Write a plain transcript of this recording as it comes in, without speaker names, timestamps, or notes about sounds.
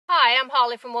I'm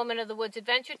Holly from Women of the Woods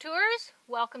Adventure Tours.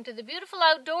 Welcome to the beautiful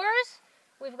outdoors.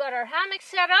 We've got our hammock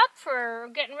set up for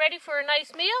getting ready for a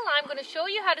nice meal. I'm going to show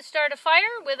you how to start a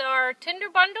fire with our tinder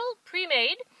bundle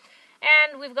pre-made.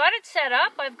 And we've got it set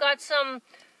up. I've got some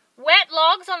wet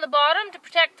logs on the bottom to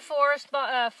protect the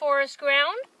forest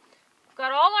ground. We've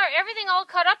got everything all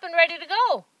cut up and ready to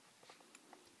go.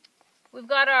 We've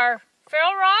got our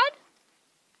ferro rod,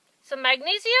 some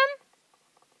magnesium,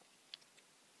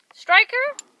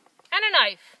 striker, and a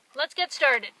knife. Let's get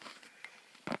started.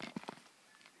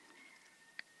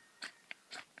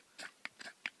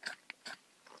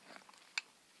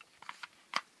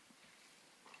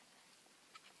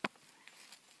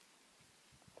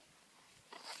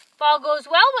 If all goes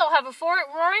well, we'll have a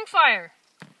roaring fire.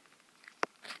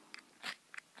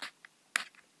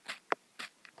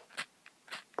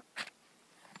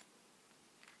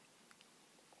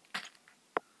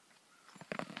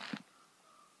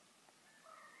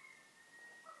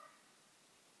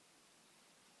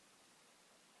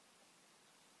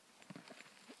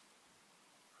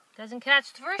 Doesn't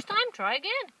catch the first time, try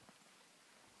again.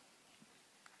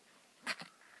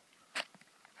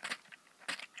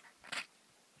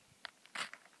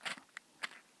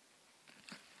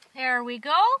 There we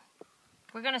go.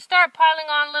 We're going to start piling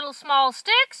on little small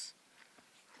sticks,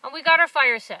 and we got our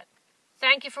fire set.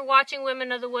 Thank you for watching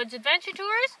Women of the Woods Adventure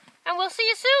Tours, and we'll see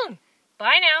you soon.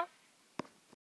 Bye now.